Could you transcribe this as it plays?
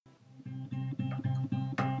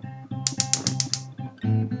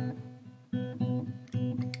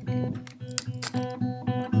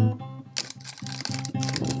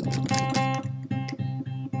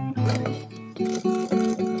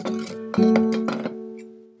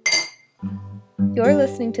You're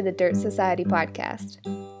listening to the Dirt Society podcast.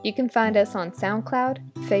 You can find us on SoundCloud,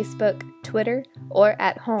 Facebook, Twitter, or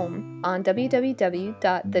at home on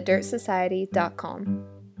www.thedirtsociety.com.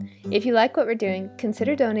 If you like what we're doing,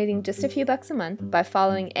 consider donating just a few bucks a month by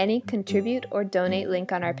following any contribute or donate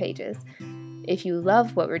link on our pages. If you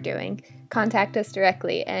love what we're doing, contact us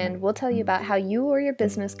directly and we'll tell you about how you or your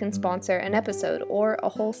business can sponsor an episode or a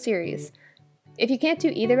whole series. If you can't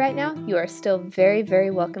do either right now, you are still very,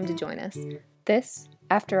 very welcome to join us. This,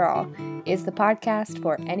 after all, is the podcast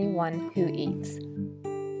for anyone who eats.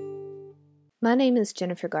 My name is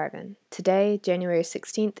Jennifer Garvin. Today, January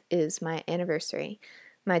 16th, is my anniversary.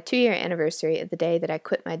 My 2-year anniversary of the day that I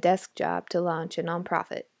quit my desk job to launch a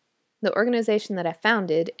nonprofit. The organization that I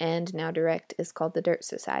founded and now direct is called the Dirt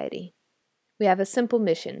Society. We have a simple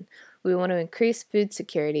mission. We want to increase food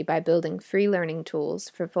security by building free learning tools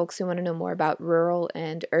for folks who want to know more about rural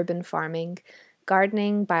and urban farming,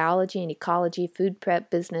 gardening, biology and ecology, food prep,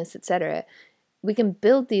 business, etc. We can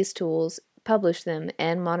build these tools, publish them,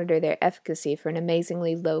 and monitor their efficacy for an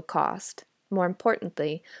amazingly low cost. More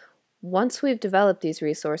importantly, once we've developed these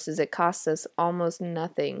resources, it costs us almost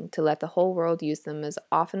nothing to let the whole world use them as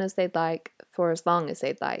often as they'd like, for as long as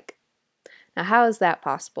they'd like. Now, how is that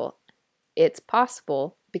possible? It's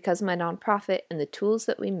possible because my nonprofit and the tools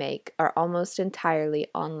that we make are almost entirely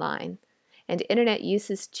online, and internet use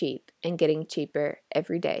is cheap and getting cheaper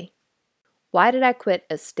every day. Why did I quit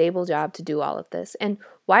a stable job to do all of this? And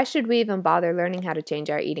why should we even bother learning how to change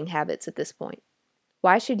our eating habits at this point?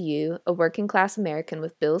 Why should you, a working class American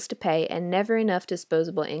with bills to pay and never enough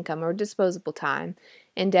disposable income or disposable time,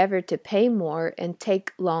 endeavor to pay more and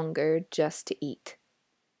take longer just to eat?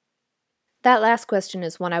 That last question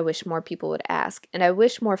is one I wish more people would ask, and I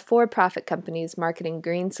wish more for-profit companies marketing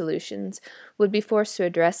green solutions would be forced to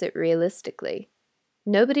address it realistically.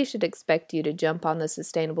 Nobody should expect you to jump on the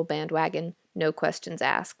sustainable bandwagon, no questions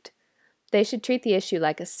asked. They should treat the issue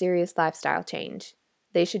like a serious lifestyle change.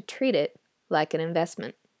 They should treat it like an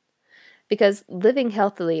investment. Because living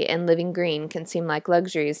healthily and living green can seem like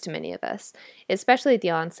luxuries to many of us, especially at the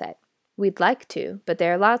onset. We'd like to, but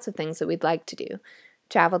there are lots of things that we'd like to do.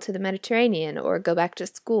 Travel to the Mediterranean or go back to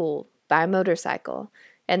school, buy a motorcycle.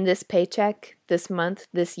 And this paycheck, this month,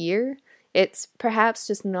 this year, it's perhaps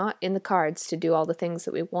just not in the cards to do all the things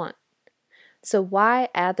that we want. So why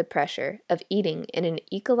add the pressure of eating in an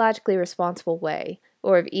ecologically responsible way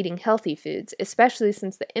or of eating healthy foods, especially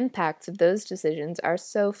since the impacts of those decisions are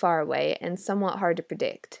so far away and somewhat hard to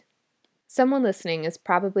predict? Someone listening is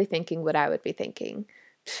probably thinking what I would be thinking.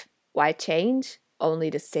 Why change?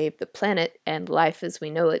 Only to save the planet and life as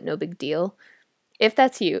we know it, no big deal. If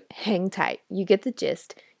that's you, hang tight. You get the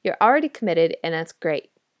gist. You're already committed, and that's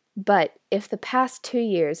great. But if the past 2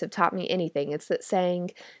 years have taught me anything, it's that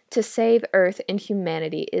saying to save Earth and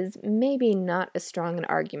humanity is maybe not as strong an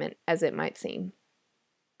argument as it might seem.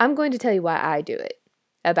 I'm going to tell you why I do it,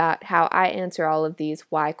 about how I answer all of these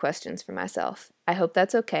why questions for myself. I hope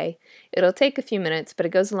that's okay. It'll take a few minutes, but it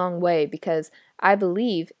goes a long way because I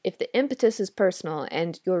believe if the impetus is personal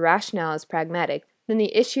and your rationale is pragmatic, then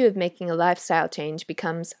the issue of making a lifestyle change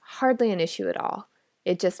becomes hardly an issue at all.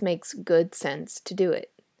 It just makes good sense to do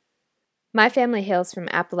it. My family hails from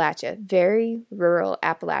Appalachia, very rural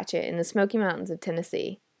Appalachia in the Smoky Mountains of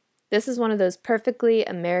Tennessee. This is one of those perfectly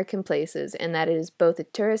American places in that it is both a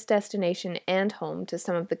tourist destination and home to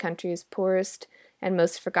some of the country's poorest and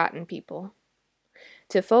most forgotten people.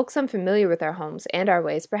 To folks unfamiliar with our homes and our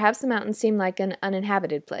ways, perhaps the mountains seem like an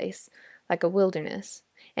uninhabited place, like a wilderness.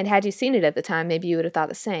 And had you seen it at the time, maybe you would have thought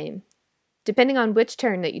the same. Depending on which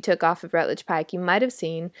turn that you took off of Rutledge Pike, you might have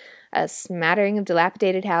seen a smattering of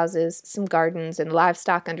dilapidated houses, some gardens, and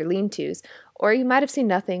livestock under lean-tos, or you might have seen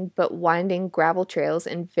nothing but winding gravel trails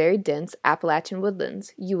and very dense Appalachian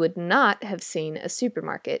woodlands. You would not have seen a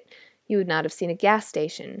supermarket. You would not have seen a gas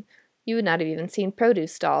station. You would not have even seen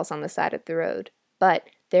produce stalls on the side of the road. But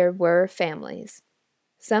there were families.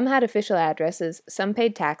 Some had official addresses, some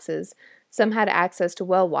paid taxes, some had access to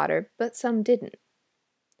well water, but some didn't.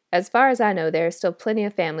 As far as I know, there are still plenty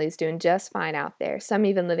of families doing just fine out there, some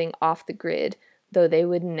even living off the grid, though they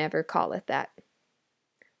would never call it that.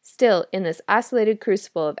 Still, in this isolated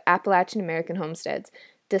crucible of Appalachian American homesteads,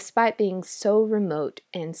 despite being so remote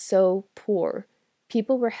and so poor,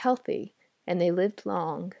 people were healthy and they lived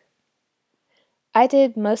long. I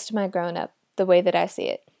did most of my growing up the way that I see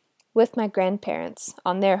it, with my grandparents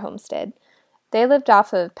on their homestead. They lived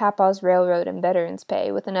off of Papa's railroad and veterans'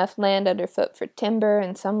 pay with enough land underfoot for timber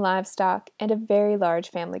and some livestock and a very large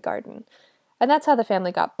family garden. And that's how the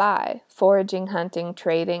family got by, foraging, hunting,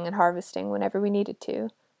 trading, and harvesting whenever we needed to.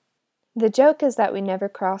 The joke is that we never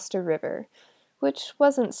crossed a river. which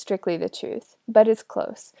wasn't strictly the truth, but it's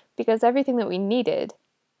close, because everything that we needed,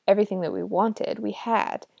 everything that we wanted, we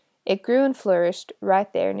had. It grew and flourished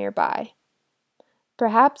right there nearby.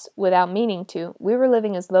 Perhaps without meaning to, we were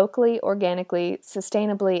living as locally, organically,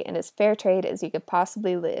 sustainably, and as fair trade as you could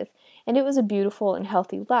possibly live, and it was a beautiful and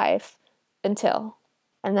healthy life until.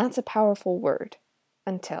 And that's a powerful word,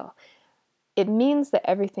 until. It means that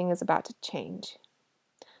everything is about to change.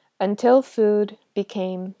 Until food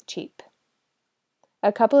became cheap.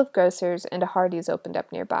 A couple of grocers and a Hardee's opened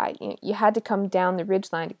up nearby. You had to come down the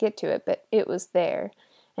ridgeline to get to it, but it was there.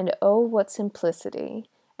 And oh, what simplicity,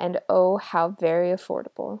 and oh, how very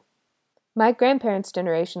affordable. My grandparents'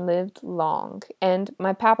 generation lived long, and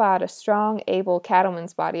my papa had a strong, able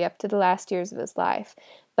cattleman's body up to the last years of his life.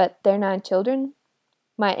 But their 9 children?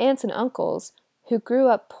 My aunts and uncles, who grew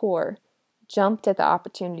up poor, jumped at the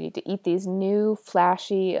opportunity to eat these new,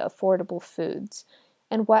 flashy, affordable foods.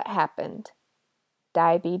 And what happened?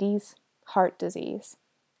 Diabetes, heart disease,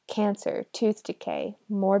 cancer, tooth decay,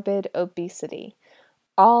 morbid obesity.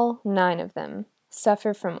 All 9 of them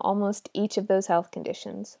suffer from almost each of those health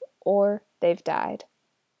conditions, or they've died.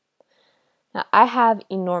 Now, I have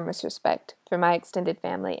enormous respect for my extended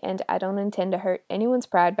family, and I don't intend to hurt anyone's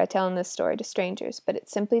pride by telling this story to strangers, but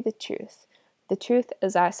it's simply the truth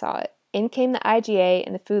as I saw it. In came the IGA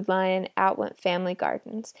and the Food Lion, out went Family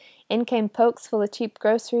Gardens. In came pokes full of cheap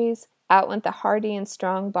groceries, out went the hardy and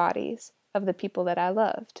strong bodies of the people that I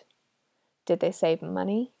loved. Did they save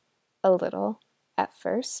money? A little, at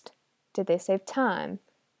first. Did they save time?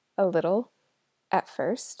 A little, at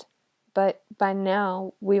first. But by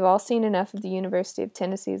now, we've all seen enough of the University of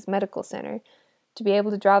Tennessee's Medical Center to be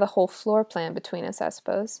able to draw the whole floor plan between us, I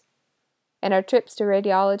suppose. And our trips to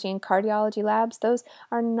radiology and cardiology labs, those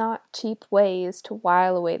are not cheap ways to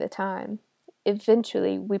while away the time.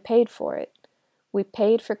 Eventually, we paid for it. We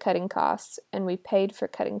paid for cutting costs, and we paid for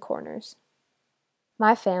cutting corners.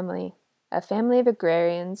 My family, a family of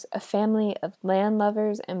agrarians, a family of land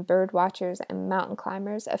lovers and bird watchers and mountain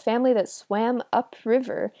climbers, a family that swam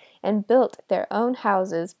upriver and built their own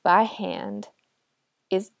houses by hand,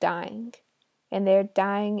 is dying, and they're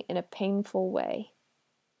dying in a painful way.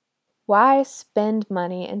 Why spend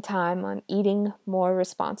money and time on eating more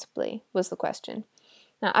responsibly, was the question.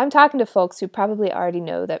 Now, I'm talking to folks who probably already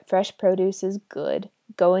know that fresh produce is good,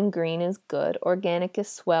 going green is good, organic is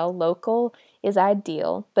swell, local is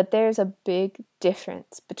ideal, but there's a big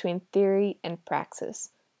difference between theory and praxis.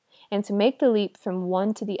 And to make the leap from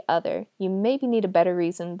one to the other, you maybe need a better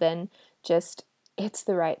reason than just, it's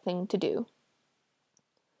the right thing to do.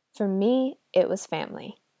 For me, it was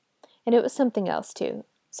family. And it was something else too,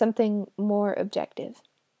 something more objective.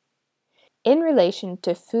 In relation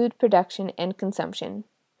to food production and consumption,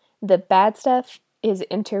 the bad stuff is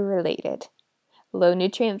interrelated. Low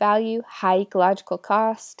nutrient value, high ecological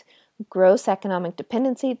cost, gross economic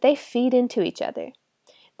dependency, they feed into each other.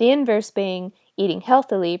 The inverse being eating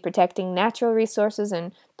healthily, protecting natural resources,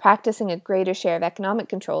 and practicing a greater share of economic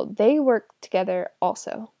control, they work together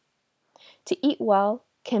also. To eat well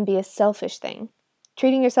can be a selfish thing.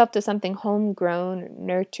 Treating yourself to something homegrown,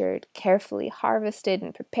 nurtured, carefully harvested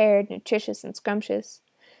and prepared, nutritious and scrumptious.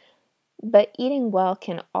 But eating well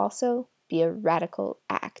can also be a radical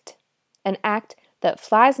act. An act that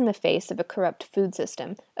flies in the face of a corrupt food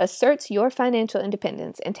system, asserts your financial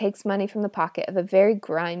independence, and takes money from the pocket of a very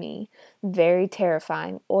grimy, very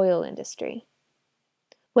terrifying oil industry.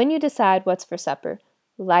 When you decide what's for supper,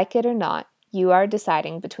 like it or not, you are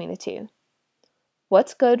deciding between the two.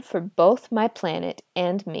 What's good for both my planet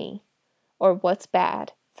and me, or what's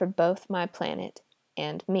bad for both my planet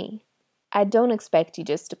and me? I don't expect you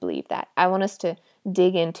just to believe that. I want us to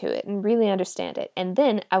dig into it and really understand it. And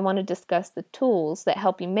then I want to discuss the tools that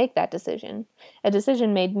help you make that decision. A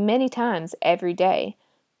decision made many times every day,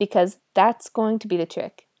 because that's going to be the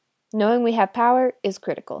trick. Knowing we have power is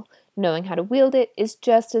critical. Knowing how to wield it is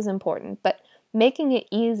just as important. But making it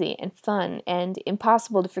easy and fun and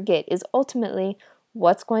impossible to forget is ultimately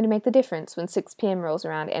what's going to make the difference when 6 p.m. rolls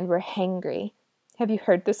around and we're hangry. Have you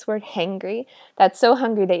heard this word, hangry? That's so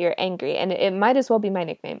hungry that you're angry, and it might as well be my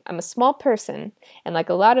nickname. I'm a small person, and like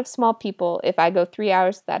a lot of small people, if I go 3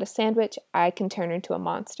 hours without a sandwich, I can turn into a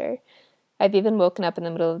monster. I've even woken up in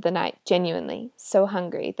the middle of the night, genuinely, so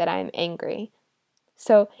hungry that I am angry.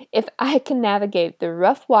 So if I can navigate the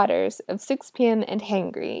rough waters of 6 p.m. and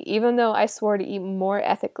hangry, even though I swore to eat more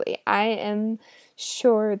ethically, I am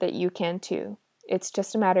sure that you can too. It's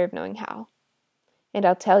just a matter of knowing how. And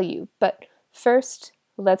I'll tell you, but first,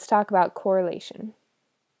 let's talk about correlation.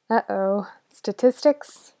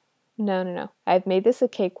 Statistics? No. I've made this a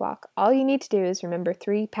cakewalk. All you need to do is remember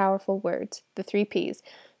 3 powerful words, the 3 Ps: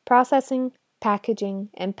 processing, packaging,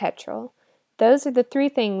 and petrol. Those are the 3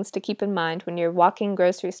 things to keep in mind when you're walking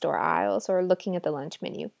grocery store aisles or looking at the lunch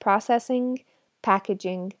menu. Processing,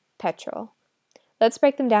 packaging, petrol. Let's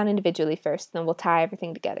break them down individually first, then we'll tie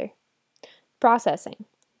everything together. Processing.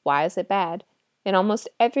 Why is it bad? In almost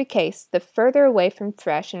every case, the further away from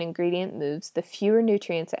fresh an ingredient moves, the fewer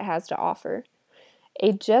nutrients it has to offer.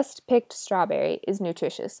 A just picked strawberry is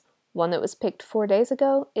nutritious. One that was picked 4 days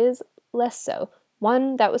ago is less so.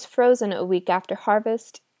 One that was frozen a week after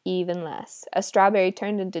harvest, even less. A strawberry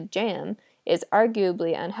turned into jam is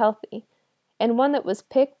arguably unhealthy. And one that was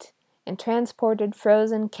picked and transported,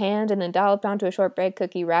 frozen, canned, and then dolloped onto a shortbread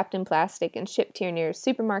cookie wrapped in plastic and shipped to your nearest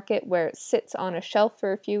supermarket where it sits on a shelf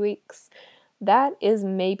for a few weeks, that is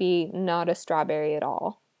maybe not a strawberry at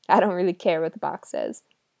all. I don't really care what the box says.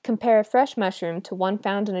 Compare a fresh mushroom to one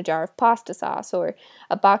found in a jar of pasta sauce, or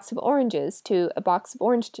a box of oranges to a box of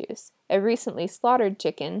orange juice, a recently slaughtered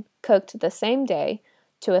chicken cooked the same day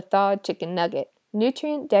to a thawed chicken nugget.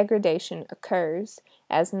 Nutrient degradation occurs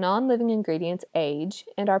as non-living ingredients age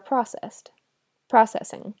and are processed.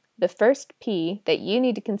 Processing, the first P that you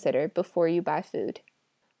need to consider before you buy food.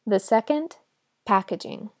 The second,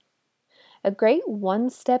 packaging. A great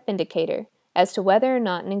one-step indicator as to whether or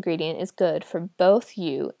not an ingredient is good for both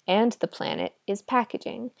you and the planet is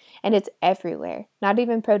packaging, and it's everywhere. Not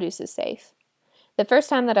even produce is safe. The first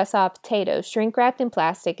time that I saw a potato shrink-wrapped in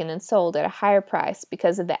plastic and then sold at a higher price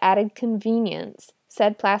because of the added convenience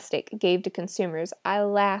said plastic gave to consumers, I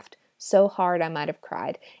laughed so hard I might have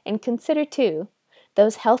cried. And consider, too,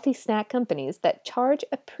 those healthy snack companies that charge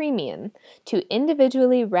a premium to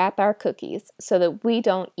individually wrap our cookies so that we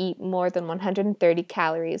don't eat more than 130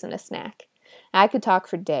 calories in a snack. I could talk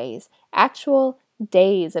for days, actual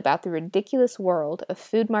days, about the ridiculous world of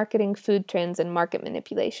food marketing, food trends, and market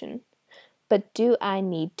manipulation. But do I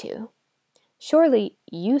need to? Surely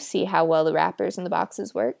you see how well the wrappers and the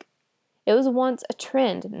boxes work. It was once a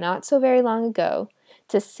trend, not so very long ago,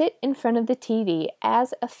 to sit in front of the TV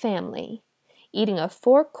as a family, eating a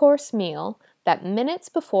 4-course meal that minutes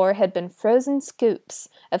before had been frozen scoops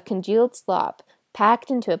of congealed slop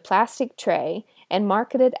packed into a plastic tray and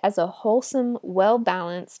marketed as a wholesome,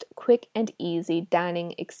 well-balanced, quick and easy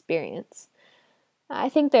dining experience. I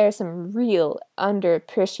think there are some real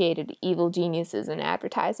underappreciated evil geniuses in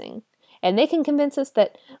advertising, and they can convince us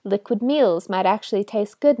that liquid meals might actually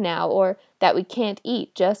taste good now, or that we can't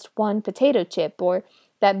eat just one potato chip, or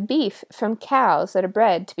that beef from cows that are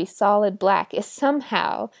bred to be solid black is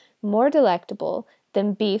somehow more delectable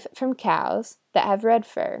than beef from cows that have red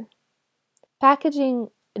fur. Packaging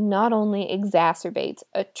not only exacerbates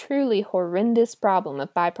a truly horrendous problem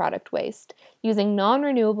of byproduct waste, using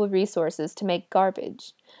non-renewable resources to make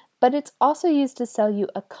garbage, but it's also used to sell you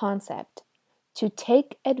a concept, to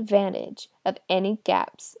take advantage of any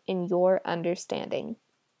gaps in your understanding.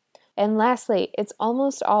 And lastly, it's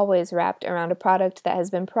almost always wrapped around a product that has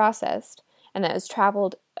been processed and that has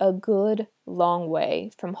traveled a good long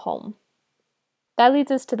way from home. That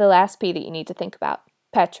leads us to the last P that you need to think about: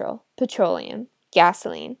 petrol, petroleum,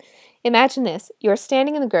 gasoline. Imagine this: you're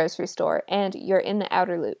standing in the grocery store and you're in the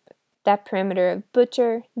outer loop, that perimeter of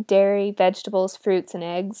butcher, dairy, vegetables, fruits, and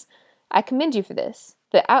eggs. I commend you for this.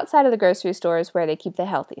 The outside of the grocery store is where they keep the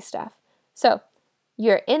healthy stuff. So,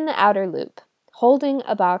 you're in the outer loop, holding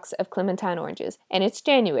a box of clementine oranges, and it's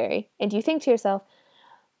January, and you think to yourself,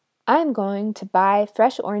 I'm going to buy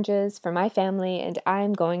fresh oranges for my family, and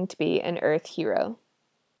I'm going to be an earth hero.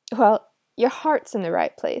 Well, your heart's in the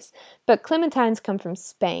right place, but clementines come from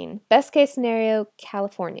Spain, best case scenario,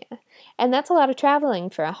 California, and that's a lot of traveling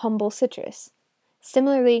for a humble citrus.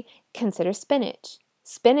 Similarly, consider spinach.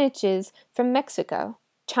 Spinach is from Mexico,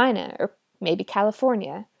 China, or maybe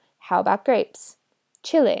California. How about grapes?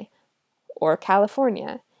 Chile, or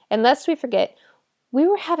California. And lest we forget, we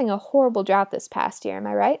were having a horrible drought this past year, am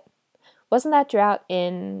I right? Wasn't that drought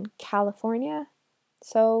in California?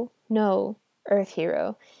 So, no, Earth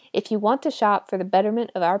hero. If you want to shop for the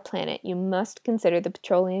betterment of our planet, you must consider the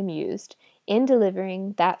petroleum used in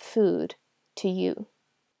delivering that food to you.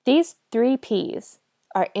 These 3 Ps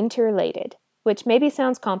are interrelated, which maybe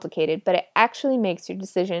sounds complicated, but it actually makes your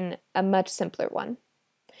decision a much simpler one.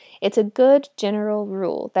 It's a good general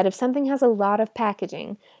rule that if something has a lot of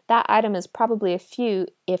packaging, that item is probably a few,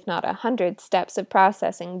 if not 100, steps of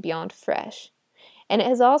processing beyond fresh. And it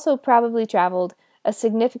has also probably traveled a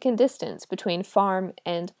significant distance between farm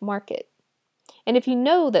and market. And if you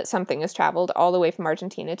know that something has traveled all the way from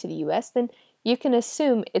Argentina to the US, then you can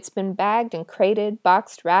assume it's been bagged and crated,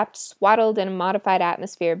 boxed, wrapped, swaddled in a modified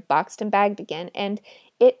atmosphere, boxed and bagged again, and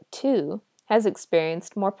it too has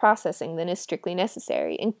experienced more processing than is strictly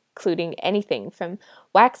necessary, including anything from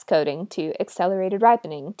wax coating to accelerated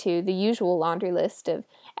ripening to the usual laundry list of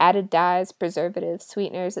added dyes, preservatives,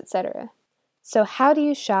 sweeteners, etc. So how do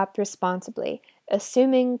you shop responsibly,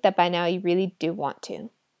 assuming that by now you really do want to?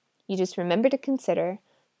 You just remember to consider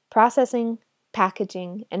processing,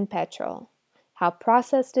 packaging, and petrol. How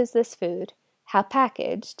processed is this food? How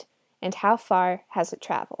packaged? And how far has it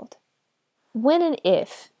traveled? When and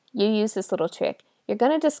if you use this little trick, you're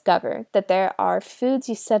going to discover that there are foods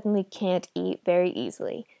you suddenly can't eat very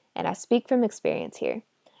easily, and I speak from experience here.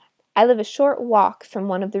 I live a short walk from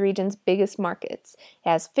one of the region's biggest markets. It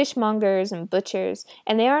has fishmongers and butchers,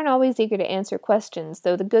 and they aren't always eager to answer questions,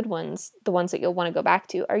 though the good ones, the ones that you'll want to go back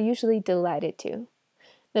to, are usually delighted to.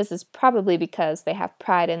 This is probably because they have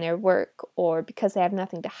pride in their work, or because they have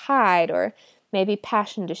nothing to hide, or maybe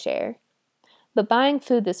passion to share. But buying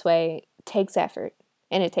food this way takes effort,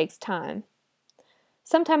 and it takes time.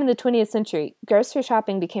 Sometime in the 20th century, grocery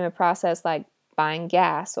shopping became a process like buying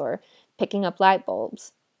gas or picking up light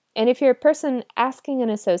bulbs. And if you're a person asking an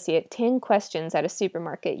associate 10 questions at a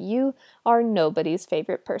supermarket, you are nobody's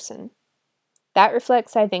favorite person. That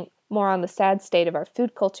reflects, I think, more on the sad state of our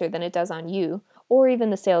food culture than it does on you, or even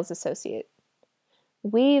the sales associate.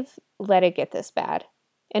 We've let it get this bad,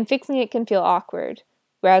 and fixing it can feel awkward,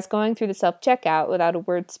 whereas going through the self-checkout without a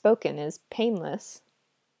word spoken is painless.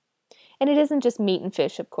 And it isn't just meat and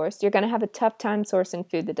fish, of course. You're going to have a tough time sourcing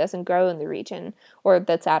food that doesn't grow in the region, or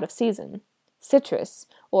that's out of season. Citrus,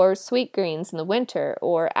 or sweet greens in the winter,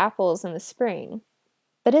 or apples in the spring.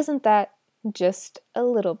 But isn't that just a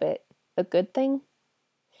little bit a good thing?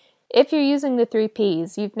 If you're using the 3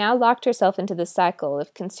 Ps, you've now locked yourself into the cycle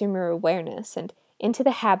of consumer awareness and into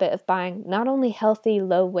the habit of buying not only healthy,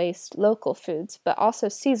 low-waste local foods, but also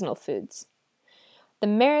seasonal foods. The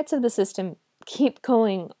merits of the system keep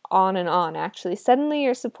going on and on, actually. Suddenly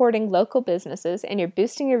you're supporting local businesses and you're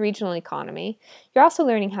boosting your regional economy. You're also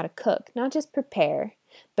learning how to cook, not just prepare,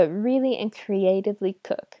 but really and creatively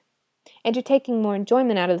cook. And you're taking more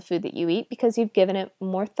enjoyment out of the food that you eat because you've given it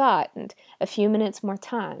more thought and a few minutes more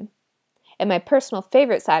time. And my personal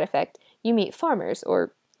favorite side effect, you meet farmers,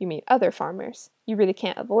 or you meet other farmers. You really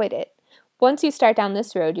can't avoid it. Once you start down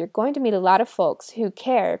this road, you're going to meet a lot of folks who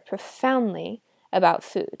care profoundly about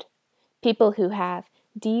food. People who have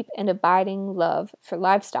deep and abiding love for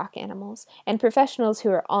livestock animals, and professionals who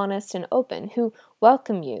are honest and open, who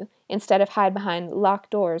welcome you instead of hide behind locked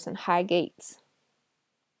doors and high gates.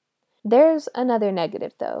 There's another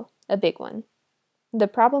negative, though, a big one. The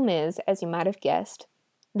problem is, as you might have guessed,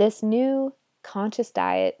 this new conscious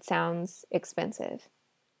diet sounds expensive.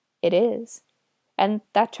 It is. And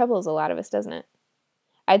that troubles a lot of us, doesn't it?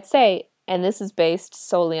 I'd say, and this is based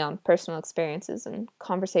solely on personal experiences and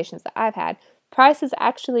conversations that I've had, price is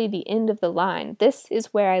actually the end of the line. This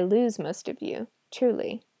is where I lose most of you,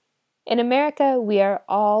 truly. In America, we are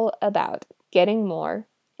all about getting more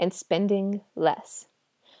and spending less.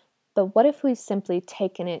 But what if we've simply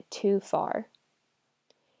taken it too far?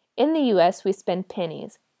 In the US, we spend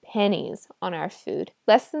pennies on our food,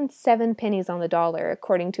 less than 7 pennies on the dollar,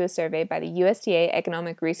 according to a survey by the USDA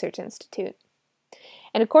Economic Research Institute.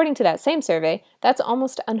 And according to that same survey, that's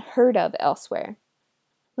almost unheard of elsewhere.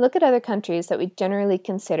 Look at other countries that we generally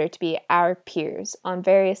consider to be our peers on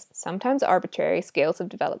various, sometimes arbitrary, scales of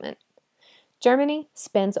development. Germany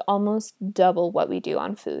spends almost double what we do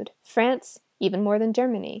on food. France, even more than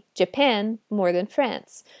Germany. Japan, more than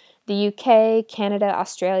France. The UK, Canada,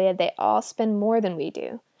 Australia, they all spend more than we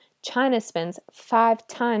do. China spends 5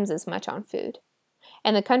 times as much on food.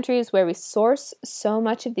 And the countries where we source so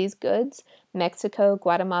much of these goods, Mexico,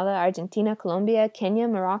 Guatemala, Argentina, Colombia, Kenya,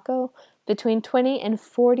 Morocco, between 20 and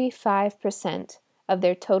 45% of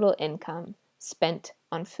their total income spent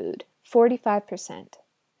on food. 45%.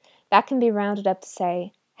 That can be rounded up to,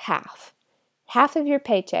 say, half. Half of your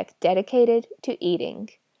paycheck dedicated to eating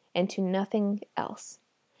and to nothing else.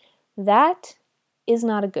 That is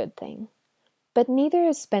not a good thing. But neither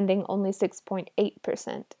is spending only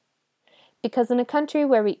 6.8%. Because in a country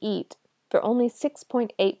where we eat for only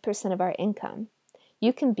 6.8% of our income,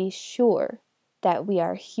 you can be sure that we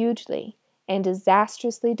are hugely and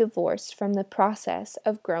disastrously divorced from the process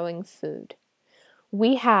of growing food.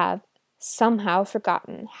 We have somehow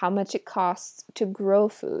forgotten how much it costs to grow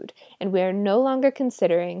food, and we are no longer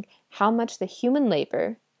considering how much the human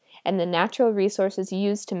labor and the natural resources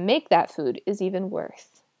used to make that food is even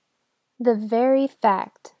worth. The very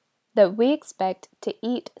fact that we expect to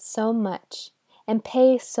eat so much and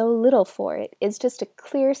pay so little for it is just a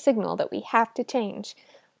clear signal that we have to change,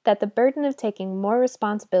 that the burden of taking more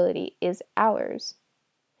responsibility is ours.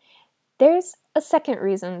 There's a second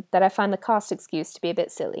reason that I find the cost excuse to be a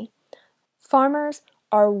bit silly. Farmers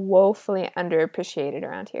are woefully underappreciated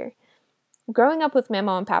around here. Growing up with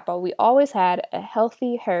Mama and Papa, we always had a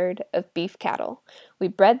healthy herd of beef cattle. We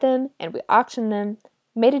bred them and we auctioned them,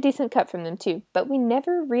 made a decent cut from them too, but we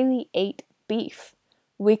never really ate beef.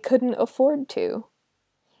 We couldn't afford to.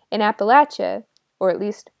 In Appalachia, or at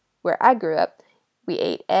least where I grew up, we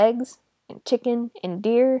ate eggs and chicken and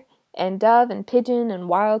deer and dove and pigeon and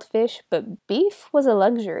wild fish, but beef was a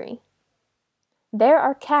luxury. There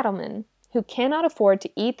are cattlemen who cannot afford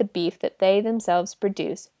to eat the beef that they themselves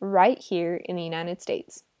produce right here in the United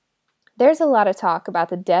States. There's a lot of talk about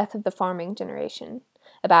the death of the farming generation,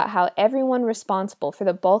 about how everyone responsible for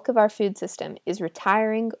the bulk of our food system is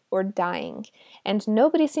retiring or dying, and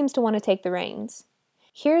nobody seems to want to take the reins.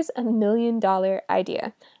 Here's a $1 million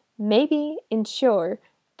idea. Maybe ensure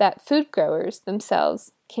that food growers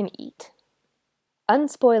themselves can eat.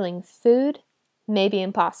 Unspoiling food may be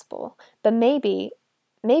impossible, but maybe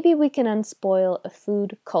we can unspoil a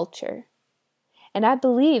food culture. And I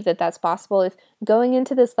believe that that's possible if, going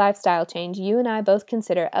into this lifestyle change, you and I both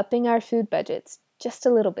consider upping our food budgets just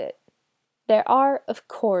a little bit. There are, of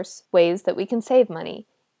course, ways that we can save money,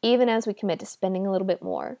 even as we commit to spending a little bit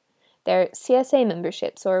more. There are CSA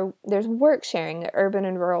memberships, or there's work sharing at urban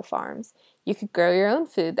and rural farms. You could grow your own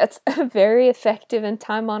food. That's a very effective and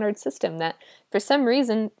time-honored system that, for some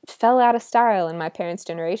reason, fell out of style in my parents'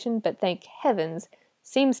 generation, but thank heavens,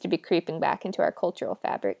 seems to be creeping back into our cultural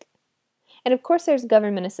fabric. And of course there's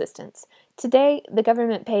government assistance. Today, the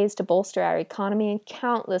government pays to bolster our economy in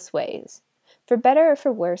countless ways. For better or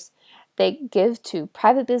for worse, they give to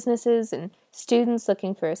private businesses and students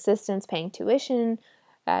looking for assistance paying tuition,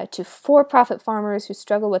 to for-profit farmers who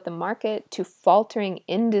struggle with the market, to faltering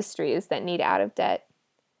industries that need out of debt.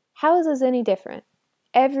 How is this any different?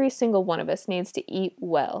 Every single one of us needs to eat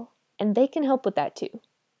well, and they can help with that too.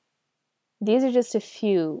 These are just a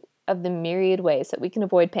few of the myriad ways that we can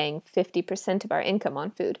avoid paying 50% of our income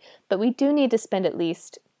on food, but we do need to spend at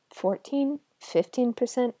least 15%.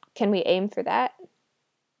 Can we aim for that?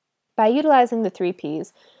 By utilizing the 3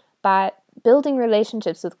 Ps, by building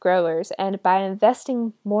relationships with growers, and by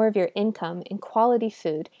investing more of your income in quality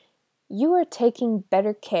food, you are taking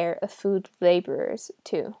better care of food laborers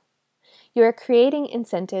too. You are creating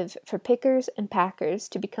incentive for pickers and packers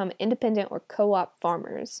to become independent or co-op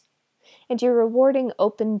farmers. And you're rewarding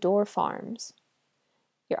open-door farms.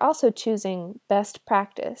 You're also choosing best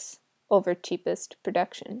practice over cheapest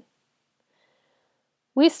production.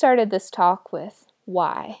 We started this talk with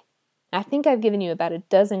why. I think I've given you about a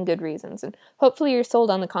dozen good reasons, and hopefully you're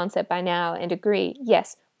sold on the concept by now and agree,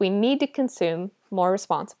 yes, we need to consume more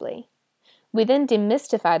responsibly. We then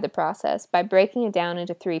demystified the process by breaking it down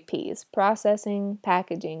into 3 Ps, processing,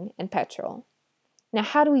 packaging, and petrol. Now,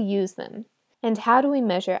 how do we use them? And how do we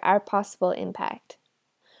measure our possible impact?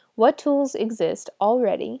 What tools exist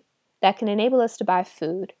already that can enable us to buy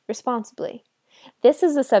food responsibly? This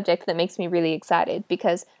is a subject that makes me really excited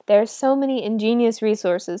because there are so many ingenious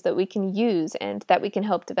resources that we can use and that we can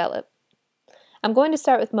help develop. I'm going to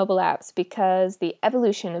start with mobile apps because the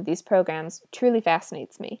evolution of these programs truly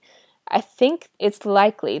fascinates me. I think it's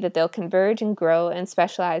likely that they'll converge and grow and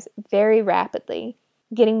specialize very rapidly,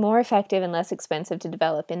 getting more effective and less expensive to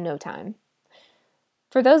develop in no time.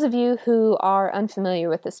 For those of you who are unfamiliar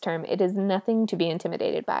with this term, it is nothing to be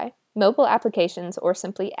intimidated by. Mobile applications, or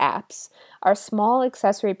simply apps, are small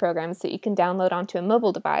accessory programs that you can download onto a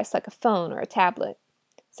mobile device like a phone or a tablet.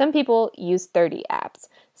 Some people use 30 apps.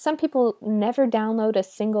 Some people never download a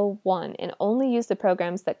single one and only use the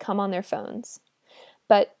programs that come on their phones.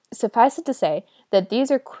 But suffice it to say that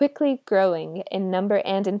these are quickly growing in number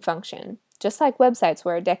and in function, just like websites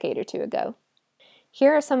were a decade or 2 ago.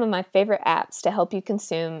 Here are some of my favorite apps to help you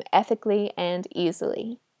consume ethically and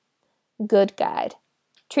easily. Good Guide.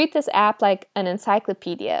 Treat this app like an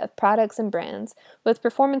encyclopedia of products and brands, with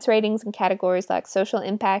performance ratings in categories like social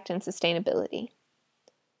impact and sustainability.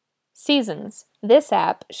 Seasons. This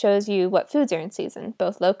app shows you what foods are in season,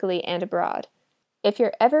 both locally and abroad. If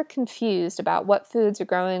you're ever confused about what foods are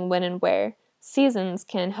growing when and where, Seasons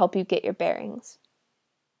can help you get your bearings.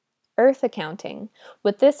 Earth Accounting.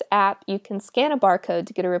 With this app, you can scan a barcode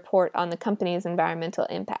to get a report on the company's environmental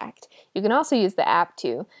impact. You can also use the app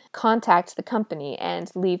to contact the company and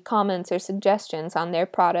leave comments or suggestions on their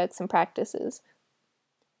products and practices.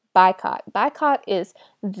 Boycott. Boycott is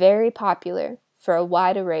very popular for a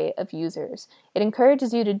wide array of users. It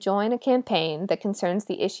encourages you to join a campaign that concerns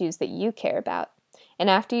the issues that you care about. And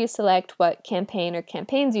after you select what campaign or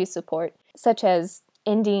campaigns you support, such as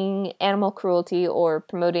ending animal cruelty or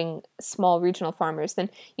promoting small regional farmers, then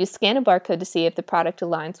you scan a barcode to see if the product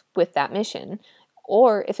aligns with that mission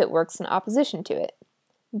or if it works in opposition to it.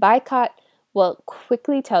 Boycott will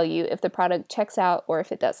quickly tell you if the product checks out or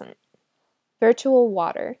if it doesn't. Virtual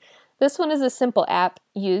Water. This one is a simple app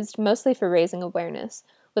used mostly for raising awareness.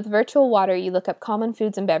 With Virtual Water, you look up common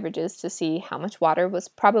foods and beverages to see how much water was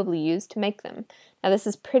probably used to make them. Now, this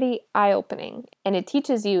is pretty eye-opening, and it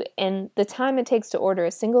teaches you, in the time it takes to order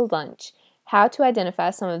a single lunch, how to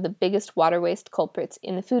identify some of the biggest water waste culprits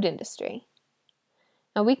in the food industry.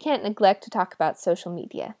 Now, we can't neglect to talk about social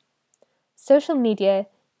media. Social media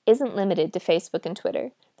isn't limited to Facebook and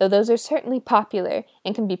Twitter, though those are certainly popular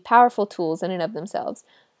and can be powerful tools in and of themselves.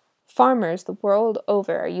 Farmers the world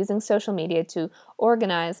over are using social media to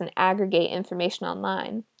organize and aggregate information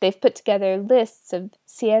online. They've put together lists of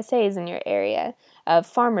CSAs in your area, of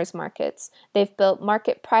farmers markets. They've built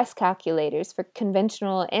market price calculators for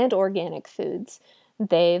conventional and organic foods.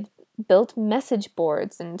 They've built message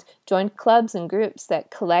boards and joined clubs and groups that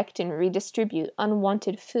collect and redistribute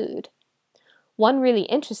unwanted food. One really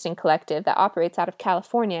interesting collective that operates out of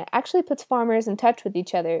California actually puts farmers in touch with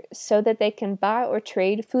each other so that they can buy or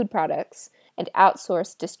trade food products and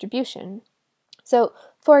outsource distribution. So,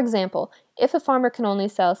 for example, if a farmer can only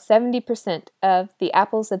sell 70% of the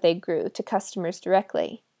apples that they grew to customers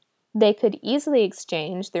directly, they could easily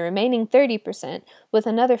exchange the remaining 30% with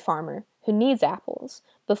another farmer who needs apples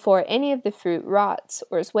before any of the fruit rots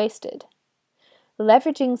or is wasted.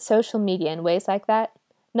 Leveraging social media in ways like that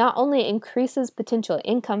not only increases potential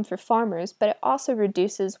income for farmers, but it also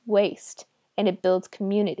reduces waste and it builds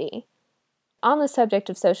community. On the subject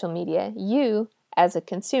of social media, you, as a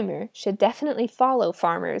consumer, should definitely follow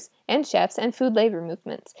farmers and chefs and food labor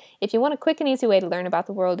movements. If you want a quick and easy way to learn about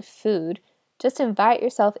the world of food, just invite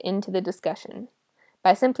yourself into the discussion.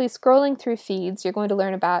 By simply scrolling through feeds, you're going to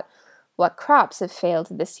learn about what crops have failed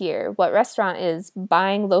this year, what restaurant is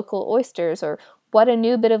buying local oysters, or what a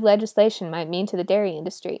new bit of legislation might mean to the dairy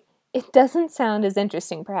industry. It doesn't sound as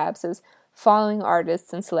interesting, perhaps, as following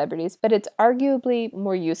artists and celebrities, but it's arguably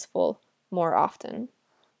more useful more often.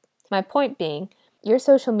 My point being, your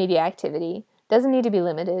social media activity doesn't need to be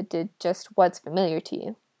limited to just what's familiar to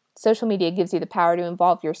you. Social media gives you the power to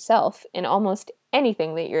involve yourself in almost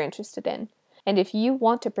anything that you're interested in. And if you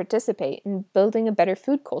want to participate in building a better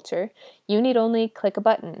food culture, you need only click a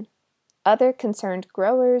button. Other concerned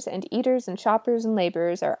growers and eaters and shoppers and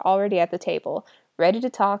laborers are already at the table, ready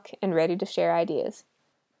to talk and ready to share ideas.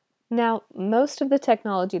 Now, most of the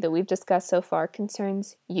technology that we've discussed so far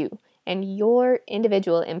concerns you and your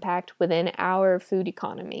individual impact within our food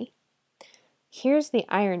economy. Here's the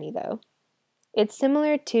irony, though. It's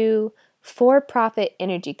similar to for-profit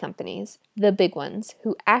energy companies, the big ones,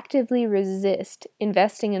 who actively resist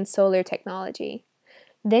investing in solar technology,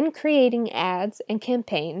 then creating ads and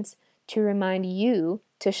campaigns to remind you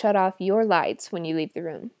to shut off your lights when you leave the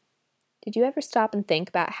room. Did you ever stop and think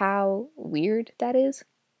about how weird that is?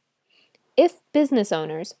 If business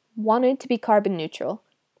owners wanted to be carbon neutral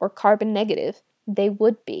or carbon negative, they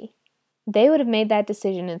would be. They would have made that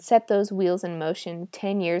decision and set those wheels in motion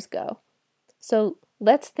 10 years ago. So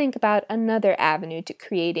let's think about another avenue to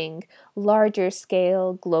creating larger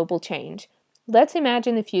scale global change. Let's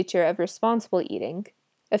imagine the future of responsible eating,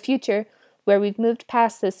 a future where we've moved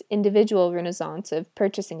past this individual renaissance of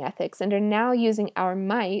purchasing ethics and are now using our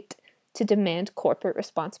might to demand corporate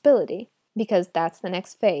responsibility, because that's the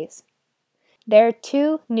next phase. There are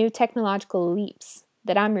two new technological leaps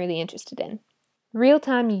that I'm really interested in: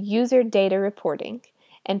 real-time user data reporting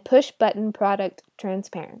and push-button product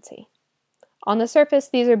transparency. On the surface,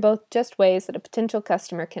 these are both just ways that a potential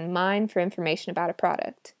customer can mine for information about a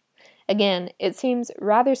product. Again, it seems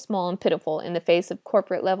rather small and pitiful in the face of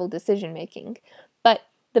corporate-level decision-making, but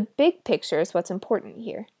the big picture is what's important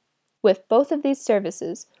here. With both of these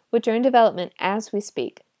services, which are in development as we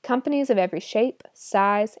speak, companies of every shape,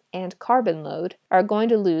 size, and carbon load are going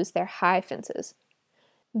to lose their high fences.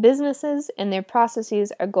 Businesses and their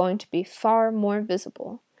processes are going to be far more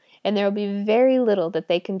visible, and there will be very little that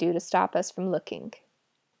they can do to stop us from looking.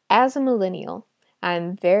 As a millennial, I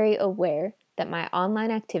am very aware that my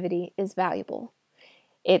online activity is valuable.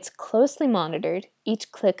 It's closely monitored.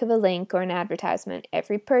 Each click of a link or an advertisement,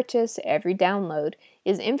 every purchase, every download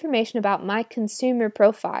is information about my consumer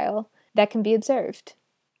profile that can be observed.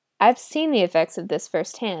 I've seen the effects of this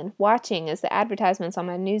firsthand, watching as the advertisements on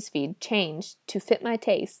my newsfeed change to fit my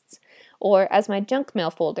tastes, or as my junk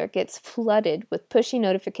mail folder gets flooded with pushy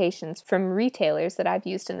notifications from retailers that I've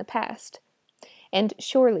used in the past. And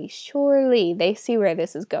surely they see where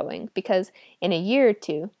this is going, because in a year or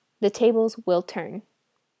two, the tables will turn.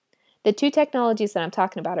 The two technologies that I'm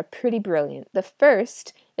talking about are pretty brilliant. The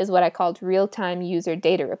first is what I called real-time user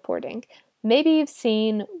data reporting. Maybe you've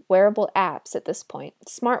seen wearable apps at this point,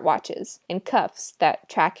 smartwatches and cuffs that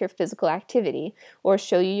track your physical activity or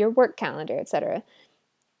show you your work calendar, etc.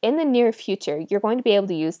 In the near future, you're going to be able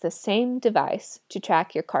to use the same device to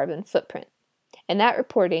track your carbon footprint. And that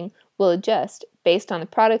reporting will adjust based on the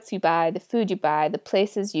products you buy, the food you buy, the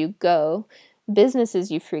places you go, businesses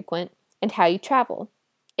you frequent, and how you travel.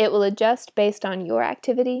 It will adjust based on your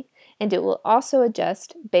activity, and it will also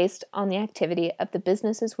adjust based on the activity of the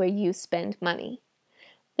businesses where you spend money.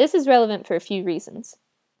 This is relevant for a few reasons.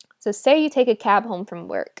 So say you take a cab home from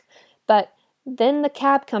work, but then the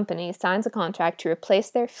cab company signs a contract to replace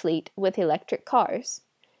their fleet with electric cars.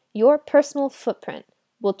 Your personal footprint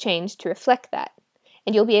will change to reflect that,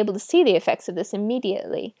 and you'll be able to see the effects of this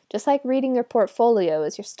immediately, just like reading your portfolio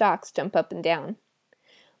as your stocks jump up and down.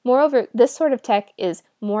 Moreover, this sort of tech is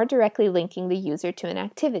more directly linking the user to an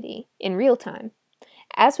activity in real time.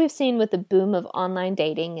 As we've seen with the boom of online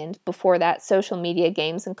dating and before that social media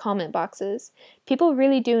games and comment boxes, people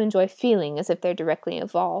really do enjoy feeling as if they're directly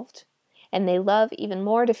involved. And they love even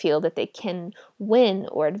more to feel that they can win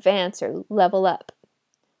or advance or level up.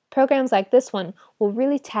 Programs like this one will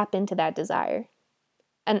really tap into that desire.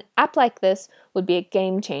 An app like this would be a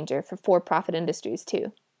game changer for for-profit industries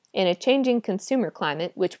too. In a changing consumer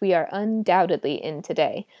climate, which we are undoubtedly in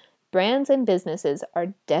today, brands and businesses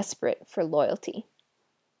are desperate for loyalty.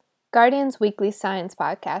 Guardian's weekly science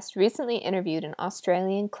podcast recently interviewed an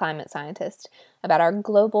Australian climate scientist about our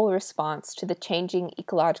global response to the changing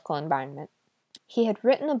ecological environment. He had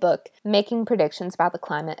written a book making predictions about the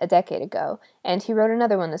climate a decade ago, and he wrote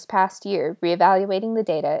another one this past year, reevaluating the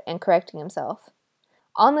data and correcting himself.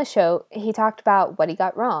 On the show, he talked about what he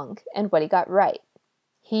got wrong and what he got right.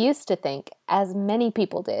 He used to think, as many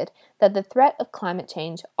people did, that the threat of climate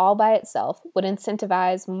change all by itself would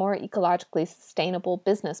incentivize more ecologically sustainable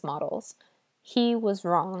business models. He was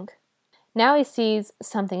wrong. Now he sees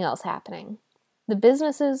something else happening. The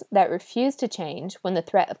businesses that refused to change when the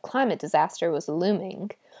threat of climate disaster was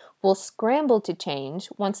looming will scramble to change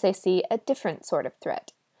once they see a different sort of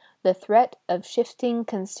threat, the threat of shifting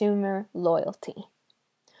consumer loyalty.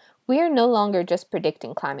 We are no longer just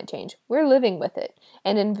predicting climate change, we're living with it,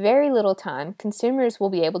 and in very little time, consumers will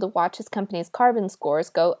be able to watch as companies' carbon scores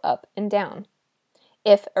go up and down.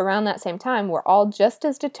 If, around that same time, we're all just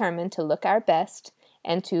as determined to look our best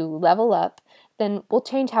and to level up, then we'll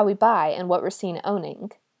change how we buy and what we're seen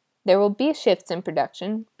owning. There will be shifts in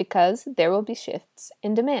production because there will be shifts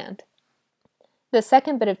in demand. The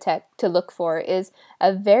second bit of tech to look for is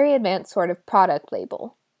a very advanced sort of product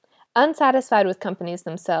label. Unsatisfied with companies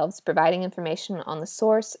themselves providing information on the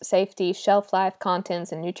source, safety, shelf life,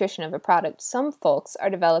 contents, and nutrition of a product, some folks are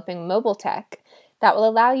developing mobile tech that will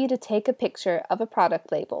allow you to take a picture of a product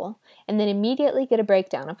label and then immediately get a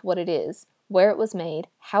breakdown of what it is, where it was made,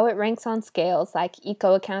 how it ranks on scales like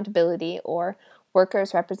eco-accountability or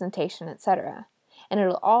workers' representation, etc. And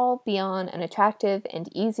it'll all be on an attractive and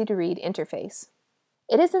easy-to-read interface.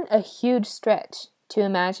 It isn't a huge stretch to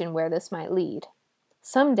imagine where this might lead.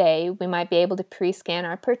 Someday, we might be able to pre-scan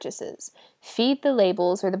our purchases, feed the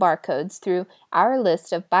labels or the barcodes through our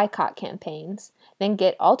list of boycott campaigns, then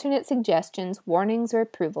get alternate suggestions, warnings, or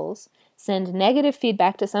approvals, send negative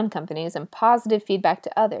feedback to some companies and positive feedback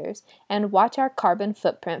to others, and watch our carbon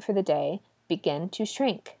footprint for the day begin to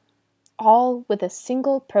shrink. All with a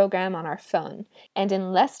single program on our phone, and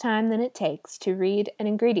in less time than it takes to read an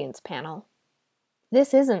ingredients panel.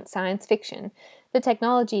 This isn't science fiction. The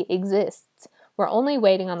technology exists. We're only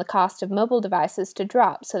waiting on the cost of mobile devices to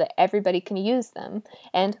drop so that everybody can use them,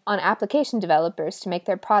 and on application developers to make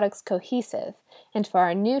their products cohesive, and for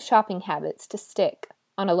our new shopping habits to stick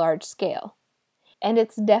on a large scale. And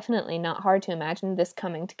it's definitely not hard to imagine this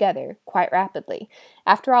coming together quite rapidly.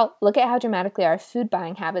 After all, look at how dramatically our food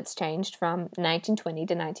buying habits changed from 1920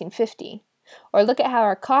 to 1950. Or look at how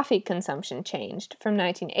our coffee consumption changed from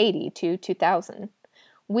 1980 to 2000.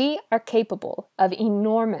 We are capable of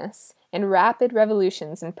enormous and rapid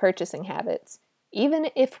revolutions in purchasing habits, even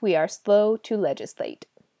if we are slow to legislate.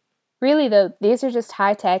 Really though, these are just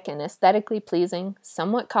high-tech and aesthetically pleasing,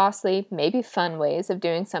 somewhat costly, maybe fun ways of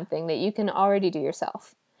doing something that you can already do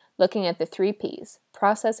yourself, looking at the 3 Ps,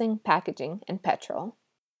 processing, packaging, and petrol.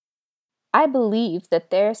 I believe that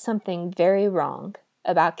there is something very wrong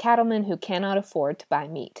about cattlemen who cannot afford to buy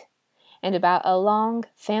meat, and about a long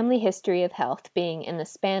family history of health being, in the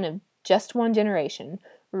span of just one generation,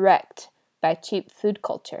 wrecked by cheap food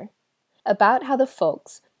culture, about how the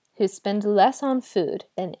folks who spend less on food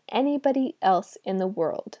than anybody else in the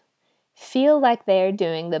world feel like they are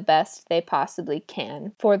doing the best they possibly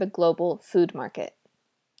can for the global food market.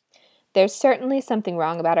 There's certainly something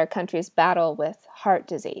wrong about our country's battle with heart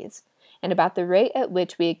disease, and about the rate at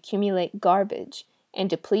which we accumulate garbage and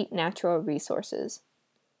deplete natural resources.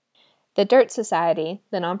 The Dirt Society,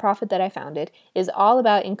 the nonprofit that I founded, is all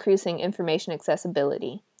about increasing information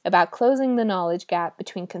accessibility, about closing the knowledge gap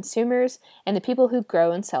between consumers and the people who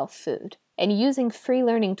grow and sell food, and using free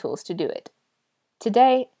learning tools to do it.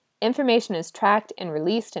 Today, information is tracked and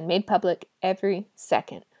released and made public every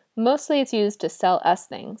second. Mostly it's used to sell us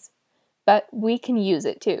things, but we can use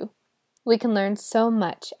it too. We can learn so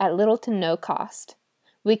much at little to no cost.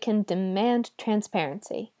 We can demand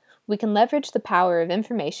transparency. We can leverage the power of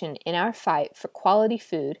information in our fight for quality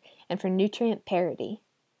food and for nutrient parity.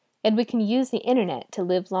 And we can use the internet to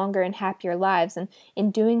live longer and happier lives, and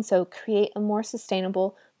in doing so create a more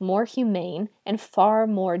sustainable, more humane, and far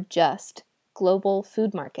more just global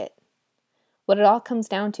food market. What it all comes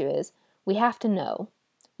down to is we have to know.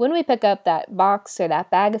 When we pick up that box or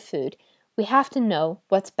that bag of food, we have to know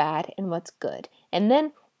what's bad and what's good. And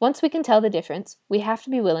then, once we can tell the difference, we have to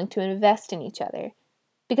be willing to invest in each other.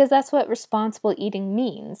 Because that's what responsible eating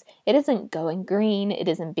means. It isn't going green, it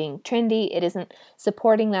isn't being trendy, it isn't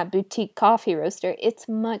supporting that boutique coffee roaster. It's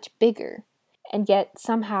much bigger, and yet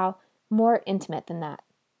somehow more intimate than that.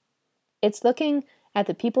 It's looking at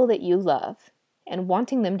the people that you love and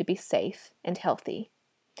wanting them to be safe and healthy.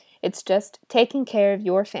 It's just taking care of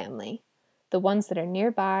your family, the ones that are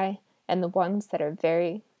nearby and the ones that are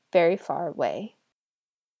very, very far away.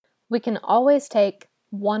 We can always take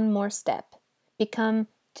one more step, become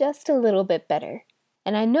just a little bit better.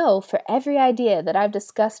 And I know for every idea that I've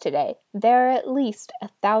discussed today, there are at least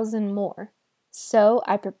 1,000 more. So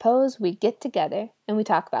I propose we get together and we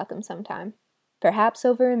talk about them sometime, perhaps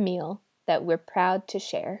over a meal that we're proud to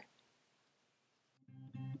share.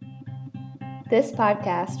 This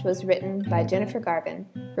podcast was written by Jennifer Garvin,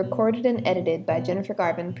 recorded and edited by Jennifer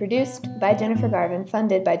Garvin, produced by Jennifer Garvin,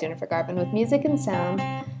 funded by Jennifer Garvin, with music and sound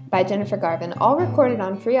by Jennifer Garvin, all recorded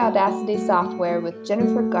on free Audacity software with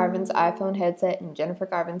Jennifer Garvin's iPhone headset and Jennifer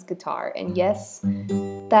Garvin's guitar. And yes,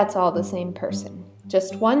 that's all the same person.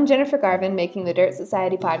 Just one Jennifer Garvin making the Dirt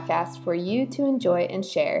Society podcast for you to enjoy and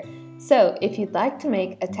share. So if you'd like to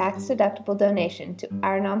make a tax-deductible donation to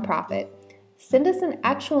our nonprofit, send us an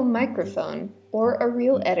actual microphone or a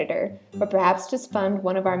real editor, or perhaps just fund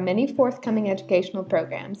one of our many forthcoming educational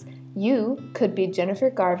programs. You could be Jennifer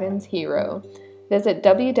Garvin's hero. Visit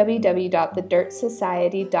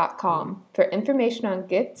www.thedirtsociety.com for information on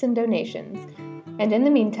gifts and donations. And in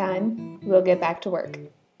the meantime, we'll get back to work.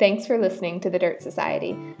 Thanks for listening to The Dirt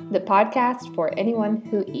Society, the podcast for anyone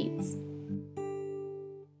who eats.